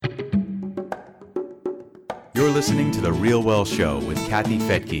You're listening to The Real Well Show with Kathy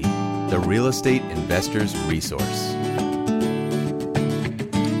Fettke, the real estate investor's resource.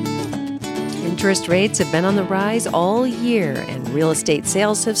 Interest rates have been on the rise all year, and real estate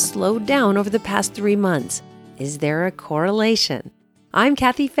sales have slowed down over the past 3 months. Is there a correlation? I'm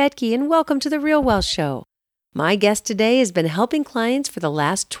Kathy Fettke, and welcome to The Real Well Show. My guest today has been helping clients for the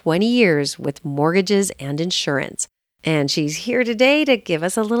last 20 years with mortgages and insurance, and she's here today to give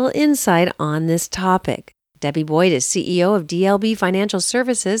us a little insight on this topic. Debbie Boyd is CEO of DLB Financial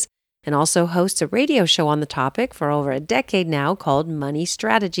Services and also hosts a radio show on the topic for over a decade now called Money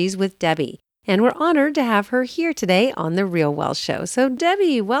Strategies with Debbie. And we're honored to have her here today on The Real Well Show. So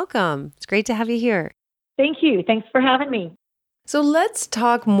Debbie, welcome. It's great to have you here. Thank you. Thanks for having me. So let's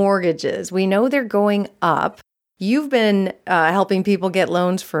talk mortgages. We know they're going up. You've been helping people get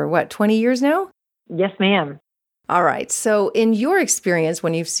loans for 20 years now? Yes, ma'am. All right. So in your experience,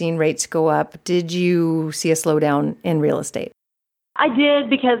 when you've seen rates go up, did you see a slowdown in real estate? I did,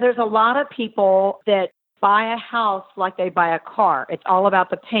 because there's a lot of people that buy a house like they buy a car. It's all about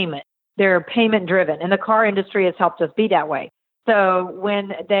the payment. They're payment driven, and the car industry has helped us be that way. So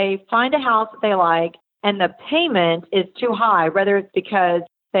when they find a house that they like and the payment is too high, whether it's because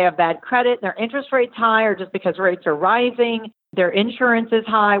they have bad credit, their interest rate's high, or just because rates are rising, their insurance is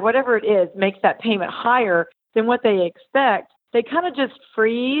high, whatever it is, makes that payment higher than what they expect, they kind of just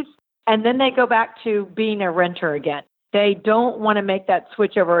freeze, and then they go back to being a renter again. They don't want to make that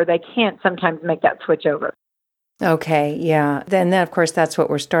switch over, or they can't sometimes make that switch over. Okay, yeah. Then, of course, that's what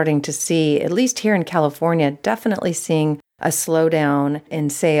we're starting to see, at least here in California, definitely seeing a slowdown in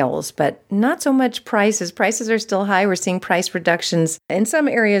sales, but not so much prices. Prices are still high. We're seeing price reductions in some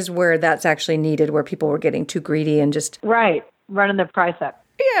areas where that's actually needed, where people were getting too greedy and just... Right, running the price up.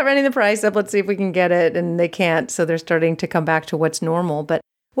 Yeah, running the price up. Let's see if we can get it. And they can't. So they're starting to come back to what's normal. But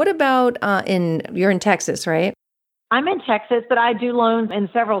what about you're in Texas, right? I'm in Texas, but I do loans in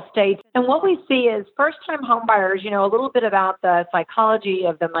several states. And what we see is first-time home buyers, a little bit about the psychology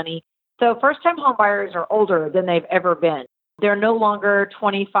of the money. So first-time home buyers are older than they've ever been. They're no longer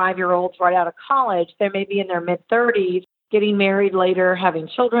 25-year-olds right out of college. They may be in their mid-30s, getting married later, having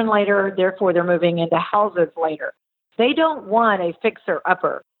children later. Therefore, they're moving into houses later. They don't want a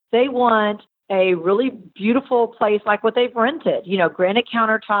fixer-upper. They want a really beautiful place like what they've rented, granite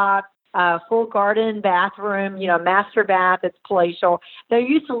countertops, full garden, bathroom, master bath, it's palatial. They're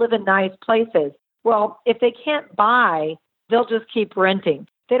used to live in nice places. Well, if they can't buy, they'll just keep renting.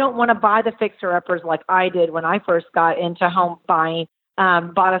 They don't want to buy the fixer-uppers like I did when I first got into home buying.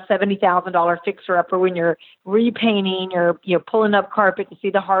 Bought a $70,000 fixer-upper when you're repainting, you're pulling up carpet to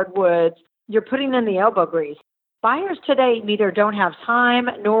see the hardwoods, you're putting in the elbow grease. Buyers today neither don't have time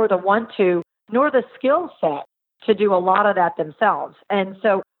nor the want to, nor the skill set to do a lot of that themselves. And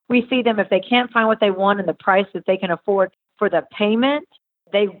so we see them, if they can't find what they want and the price that they can afford for the payment,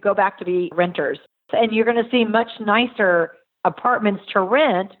 they go back to be renters. And you're going to see much nicer apartments to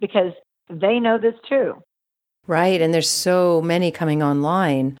rent because they know this too. Right. And there's so many coming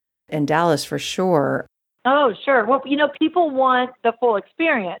online in Dallas for sure. Oh, sure. Well, people want the full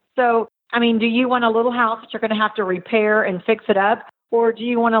experience. So, do you want a little house that you're going to have to repair and fix it up? Or do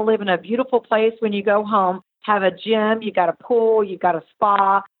you want to live in a beautiful place when you go home, have a gym, you've got a pool, you've got a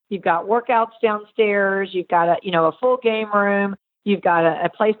spa, you've got workouts downstairs, you've got a full game room, you've got a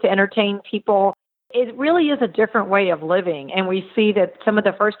place to entertain people. It really is a different way of living. And we see that some of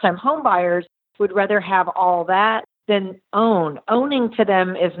the first-time home buyers would rather have all that than own. Owning to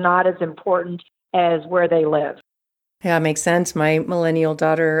them is not as important as where they live. Yeah, it makes sense. My millennial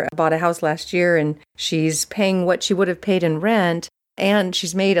daughter bought a house last year, and she's paying what she would have paid in rent, and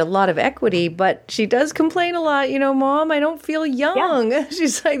she's made a lot of equity, but she does complain a lot. Mom, I don't feel young. Yeah.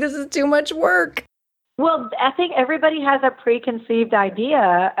 She's like, this is too much work. Well, I think everybody has a preconceived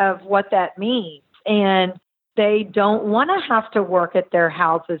idea of what that means, and they don't want to have to work at their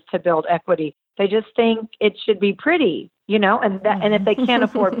houses to build equity. They just think it should be pretty, and if they can't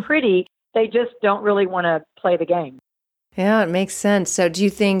afford pretty, they just don't really want to play the game. Yeah, it makes sense. So do you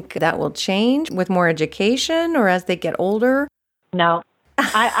think that will change with more education or as they get older? No,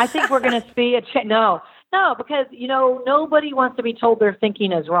 I think we're going to see a change. No, because, nobody wants to be told their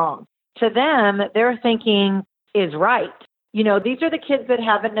thinking is wrong. To them, their thinking is right. These are the kids that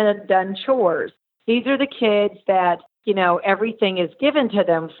haven't done chores. These are the kids that, everything is given to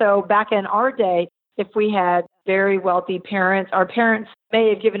them. So back in our day, if we had very wealthy parents, our parents may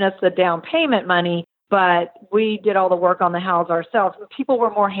have given us the down payment money, but we did all the work on the house ourselves. People were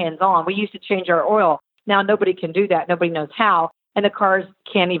more hands-on. We used to change our oil. Now nobody can do that. Nobody knows how. And the cars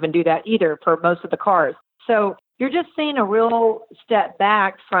can't even do that either for most of the cars. So you're just seeing a real step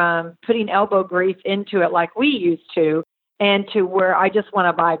back from putting elbow grease into it like we used to, and to where I just want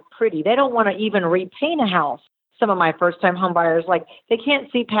to buy pretty. They don't want to even repaint a house. Some of my first-time home buyers, like, they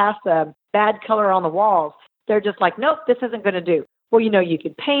can't see past the bad color on the walls. They're just like, nope, this isn't going to do. Well, you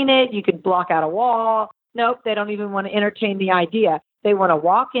could paint it. You could block out a wall. Nope, they don't even want to entertain the idea. They want to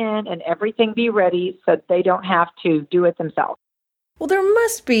walk in and everything be ready so they don't have to do it themselves. Well, there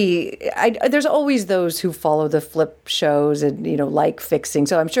must be, there's always those who follow the flip shows and, like fixing.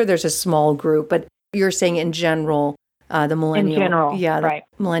 So I'm sure there's a small group, but you're saying in general, the millennial. In general, right.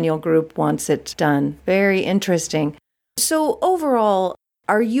 Millennial group wants it done. Very interesting. So overall,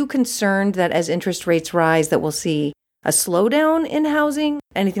 are you concerned that as interest rates rise that we'll see a slowdown in housing?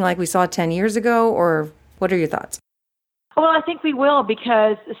 Anything like we saw 10 years ago? Or what are your thoughts? Well, I think we will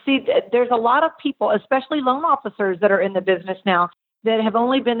because, see, there's a lot of people, especially loan officers that are in the business now, that have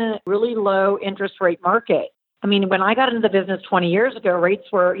only been in a really low interest rate market. I mean, when I got into the business 20 years ago, rates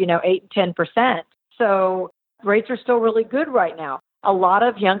were, 8 and 10%. So rates are still really good right now. A lot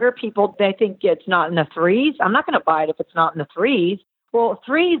of younger people, they think it's not in the threes. I'm not going to buy it if it's not in the threes. Well,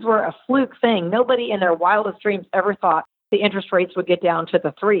 threes were a fluke thing. Nobody in their wildest dreams ever thought the interest rates would get down to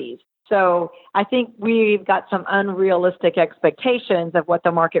the threes. So I think we've got some unrealistic expectations of what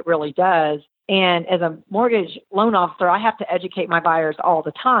the market really does. And as a mortgage loan officer, I have to educate my buyers all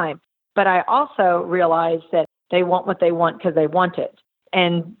the time. But I also realize that they want what they want because they want it.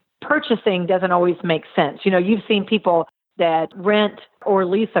 And purchasing doesn't always make sense. You've seen people that rent or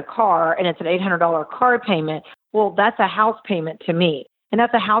lease a car and it's an $800 car payment. Well, that's a house payment to me. And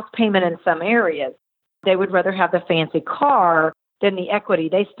that's a house payment in some areas. They would rather have the fancy car than the equity.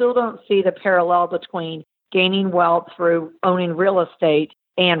 They still don't see the parallel between gaining wealth through owning real estate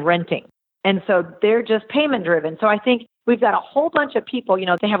and renting. And so they're just payment driven. So I think we've got a whole bunch of people,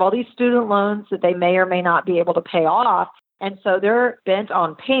 they have all these student loans that they may or may not be able to pay off. And so they're bent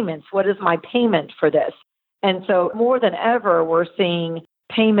on payments. What is my payment for this? And so more than ever, we're seeing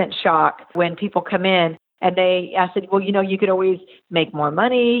payment shock when people come in and I said, well, you could always make more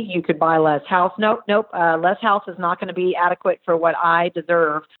money. You could buy less house. Nope. Less house is not going to be adequate for what I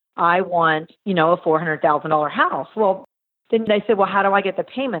deserve. I want, a $400,000 house. Well, then they said, well, how do I get the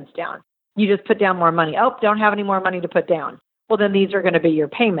payments down? You just put down more money. Oh, don't have any more money to put down. Well, then these are going to be your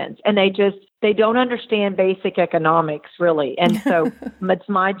payments. And they don't understand basic economics, really. And so it's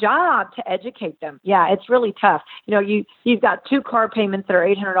my job to educate them. Yeah, it's really tough. You've got 2 car payments that are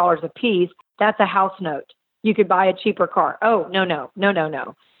 $800 a piece. That's a house note. You could buy a cheaper car. Oh,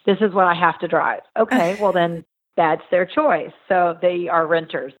 no. This is what I have to drive. Okay, well, then that's their choice. So they are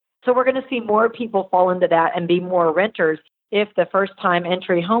renters. So we're going to see more people fall into that and be more renters if the first-time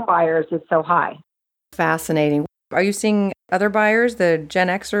entry home buyers is so high. Fascinating. Are you seeing other buyers, the Gen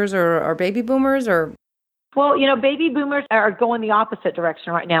Xers or baby boomers? Or? Well, baby boomers are going the opposite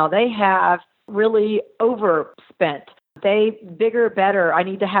direction right now. They have really overspent. Bigger, better. I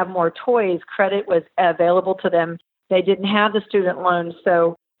need to have more toys. Credit was available to them. They didn't have the student loans.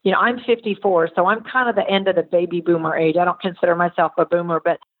 So, I'm 54, so I'm kind of the end of the baby boomer age. I don't consider myself a boomer,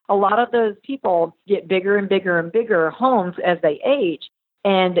 but a lot of those people get bigger and bigger and bigger homes as they age.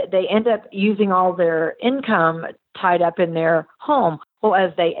 And they end up using all their income tied up in their home. Well,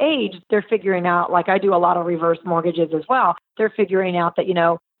 as they age, they're figuring out, like I do a lot of reverse mortgages as well, they're figuring out that,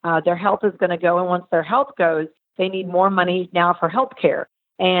 their health is going to go. And once their health goes, they need more money now for health care.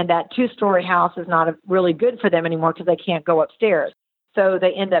 And that 2-story house is not really good for them anymore because they can't go upstairs. So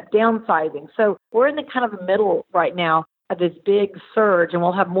they end up downsizing. So we're in the kind of the middle right now of this big surge, and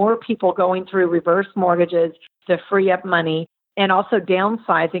we'll have more people going through reverse mortgages to free up money, and also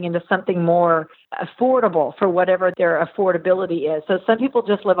downsizing into something more affordable for whatever their affordability is. So some people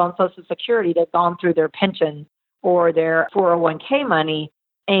just live on Social Security. They've gone through their pension or their 401k money,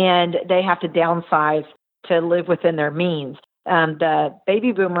 and they have to downsize to live within their means. The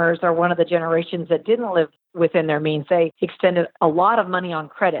baby boomers are one of the generations that didn't live within their means. They extended a lot of money on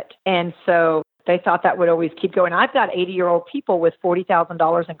credit. And so they thought that would always keep going. I've got 80-year-old people with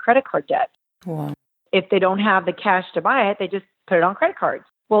 $40,000 in credit card debt. Wow. If they don't have the cash to buy it, they just put it on credit cards.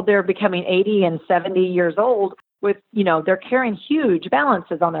 Well, they're becoming 80 and 70 years old with, they're carrying huge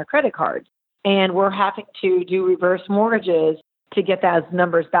balances on their credit cards. And we're having to do reverse mortgages to get those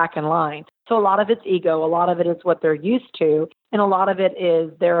numbers back in line. So a lot of it's ego, a lot of it is what they're used to, and a lot of it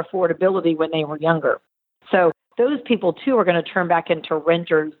is their affordability when they were younger. So those people, too, are going to turn back into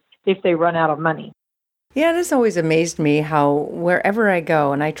renters if they run out of money. Yeah, this always amazed me how wherever I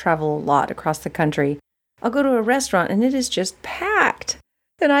go, and I travel a lot across the country, I'll go to a restaurant and it is just packed.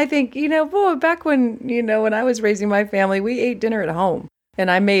 And I think, back when, when I was raising my family, we ate dinner at home and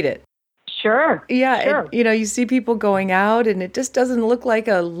I made it. Sure. Yeah, Sure. you see people going out, and it just doesn't look like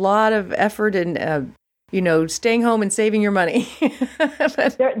a lot of effort in, staying home and saving your money.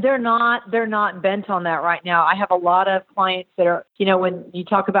 But They're not bent on that right now. I have a lot of clients that are, when you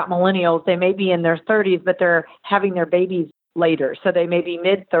talk about millennials, they may be in their 30s, but they're having their babies later. So they may be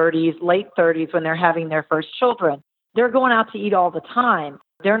mid 30s, late 30s when they're having their first children. They're going out to eat all the time.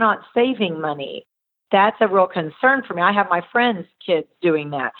 They're not saving money. That's a real concern for me. I have my friends' kids doing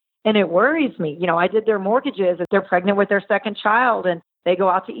that, and it worries me. I did their mortgages. They're pregnant with their second child, and they go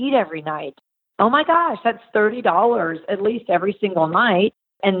out to eat every night. Oh my gosh, that's $30 at least every single night,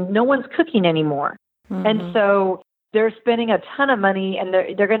 and no one's cooking anymore. Mhm. And so they're spending a ton of money, and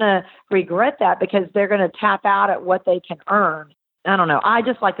they're going to regret that because they're going to tap out at what they can earn. I don't know. I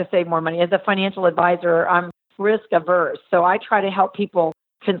just like to save more money. As a financial advisor, I'm risk averse, so I try to help people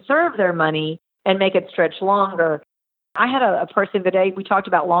conserve their money and make it stretch longer. I had a person today, we talked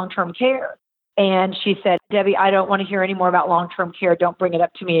about long-term care, and she said, Debbie, I don't want to hear any more about long-term care. Don't bring it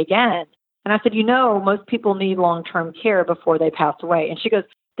up to me again. And I said, most people need long-term care before they pass away. And she goes,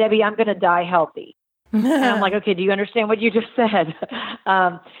 Debbie, I'm going to die healthy. And I'm like, okay, do you understand what you just said?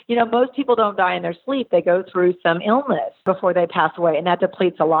 Most people don't die in their sleep. They go through some illness before they pass away, and that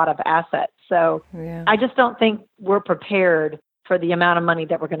depletes a lot of assets. So Yeah. I just don't think we're prepared for the amount of money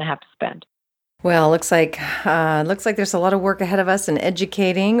that we're going to have to spend. Well, looks like there's a lot of work ahead of us in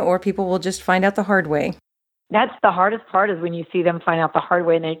educating, or people will just find out the hard way. That's the hardest part, is when you see them find out the hard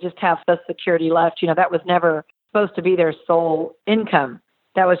way and they just have Social Security left. That was never supposed to be their sole income.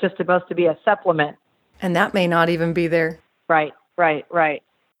 That was just supposed to be a supplement. And that may not even be there. Right.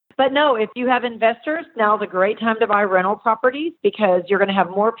 But no, if you have investors, now's a great time to buy rental properties, because you're going to have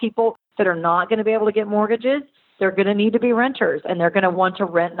more people that are not going to be able to get mortgages. They're going to need to be renters, and they're going to want to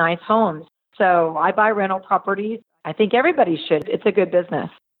rent nice homes. So I buy rental properties. I think everybody should. It's a good business.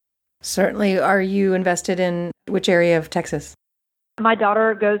 Certainly. Are you invested in which area of Texas? My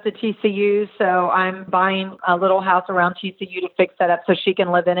daughter goes to TCU, so I'm buying a little house around TCU to fix that up so she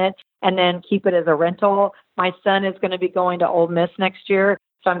can live in it and then keep it as a rental. My son is going to be going to Ole Miss next year,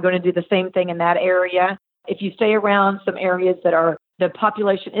 so I'm going to do the same thing in that area. If you stay around some areas the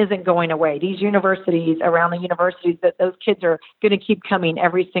population isn't going away, these universities, around the universities, that those kids are going to keep coming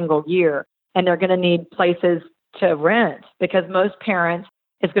every single year, and they're going to need places to rent, because most parents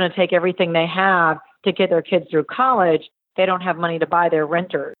is going to take everything they have to get their kids through college. They don't have money to buy their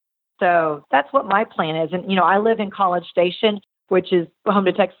renters. So that's what my plan is. And, I live in College Station, which is home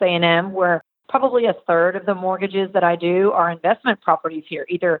to Texas A&M, where probably a third of the mortgages that I do are investment properties here.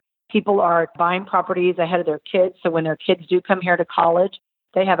 Either people are buying properties ahead of their kids, so when their kids do come here to college,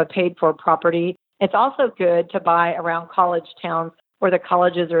 they have a paid-for property. It's also good to buy around college towns where the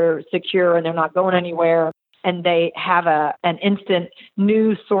colleges are secure and they're not going anywhere, and they have an instant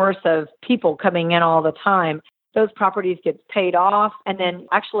new source of people coming in all the time. Those properties get paid off. And then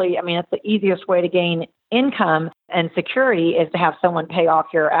actually, that's the easiest way to gain income and security, is to have someone pay off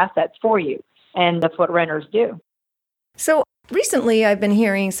your assets for you. And that's what renters do. So recently, I've been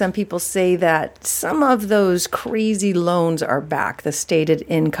hearing some people say that some of those crazy loans are back, the stated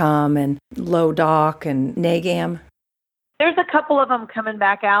income and low doc and NAGAM. There's a couple of them coming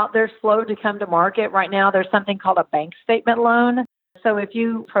back out. They're slow to come to market right now. There's something called a bank statement loan. So if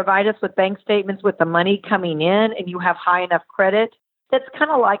you provide us with bank statements with the money coming in and you have high enough credit, that's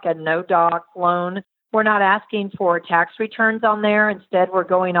kind of like a no-doc loan. We're not asking for tax returns on there. Instead, we're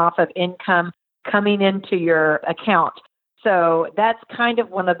going off of income coming into your account. So that's kind of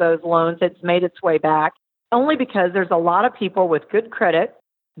one of those loans that's made its way back, only because there's a lot of people with good credit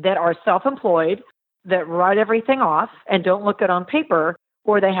that are self-employed that write everything off and don't look it on paper,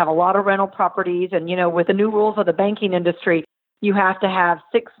 or they have a lot of rental properties. And, with the new rules of the banking industry, you have to have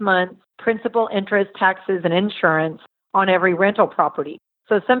 6 months principal, interest, taxes, and insurance on every rental property.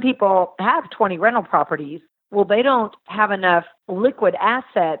 So some people have 20 rental properties. Well, they don't have enough liquid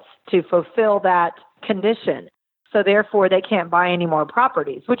assets to fulfill that condition. So therefore, they can't buy any more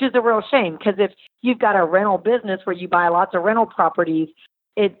properties, which is a real shame, because if you've got a rental business where you buy lots of rental properties,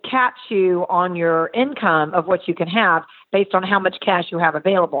 it caps you on your income of what you can have based on how much cash you have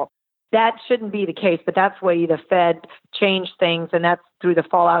available. That shouldn't be the case, but that's the way the Fed changed things, and that's through the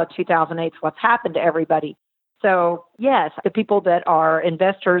fallout of 2008, what's happened to everybody. So, yes, the people that are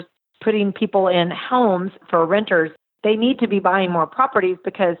investors putting people in homes for renters, they need to be buying more properties,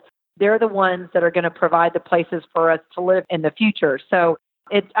 because they're the ones that are going to provide the places for us to live in the future. So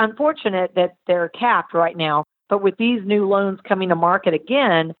it's unfortunate that they're capped right now. But with these new loans coming to market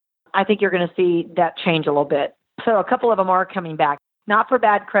again, I think you're going to see that change a little bit. So a couple of them are coming back. Not for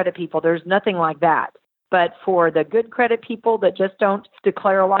bad credit people. There's nothing like that. But for the good credit people that just don't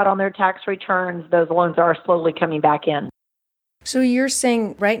declare a lot on their tax returns, those loans are slowly coming back in. So you're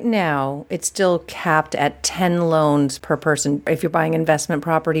saying right now it's still capped at 10 loans per person if you're buying investment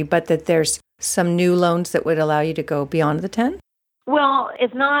property, but that there's some new loans that would allow you to go beyond the 10? Well,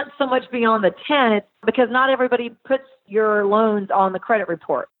 it's not so much beyond the 10, it's because not everybody puts your loans on the credit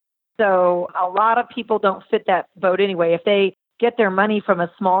report. So a lot of people don't fit that boat anyway. If they get their money from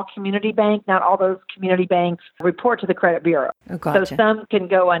a small community bank, not all those community banks report to the credit bureau. Oh, gotcha. So some can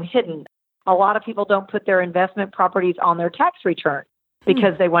go unhidden. A lot of people don't put their investment properties on their tax return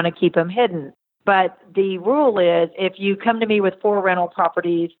because they want to keep them hidden. But the rule is if you come to me with 4 rental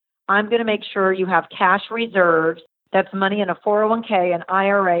properties, I'm going to make sure you have cash reserves. That's money in a 401k, an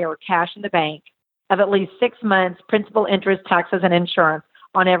IRA, or cash in the bank of at least 6 months, principal, interest, taxes, and insurance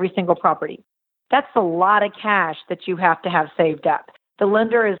on every single property. That's a lot of cash that you have to have saved up. The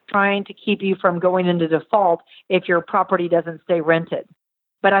lender is trying to keep you from going into default if your property doesn't stay rented.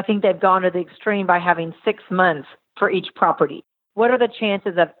 But I think they've gone to the extreme by having 6 months for each property. What are the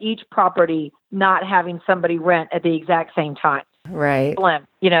chances of each property not having somebody rent at the exact same time? Right.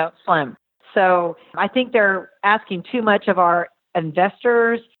 Slim. So I think they're asking too much of our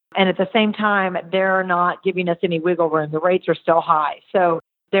investors. And at the same time, they're not giving us any wiggle room. The rates are still high. So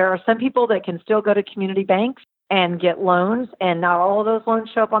there are some people that can still go to community banks and get loans, and not all of those loans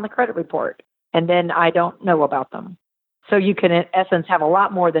show up on the credit report. And then I don't know about them. So you can, in essence, have a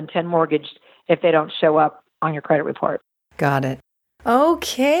lot more than 10 mortgaged if they don't show up on your credit report. Got it.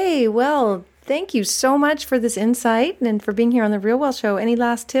 Okay. Well, thank you so much for this insight and for being here on The Real Wealth Show. Any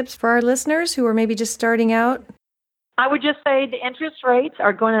last tips for our listeners who are maybe just starting out? I would just say the interest rates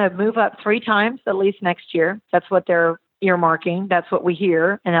are going to move up 3 times at least next year. That's what they're earmarking. That's what we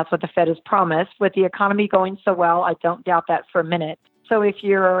hear, and that's what the Fed has promised. With the economy going so well, I don't doubt that for a minute. So if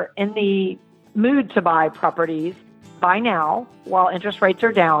you're in the mood to buy properties, buy now while interest rates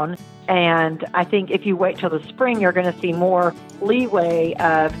are down. And I think if you wait till the spring, you're going to see more leeway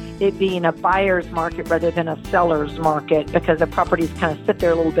of it being a buyer's market rather than a seller's market, because the properties kind of sit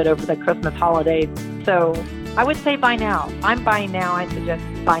there a little bit over the Christmas holidays. So I would say buy now. I'm buying now. I suggest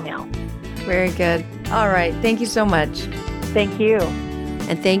buy now. Very good. All right. Thank you so much. Thank you.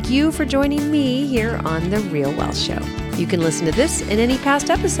 And thank you for joining me here on The Real Wealth Show. You can listen to this and any past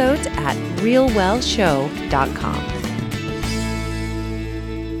episodes at realwealthshow.com.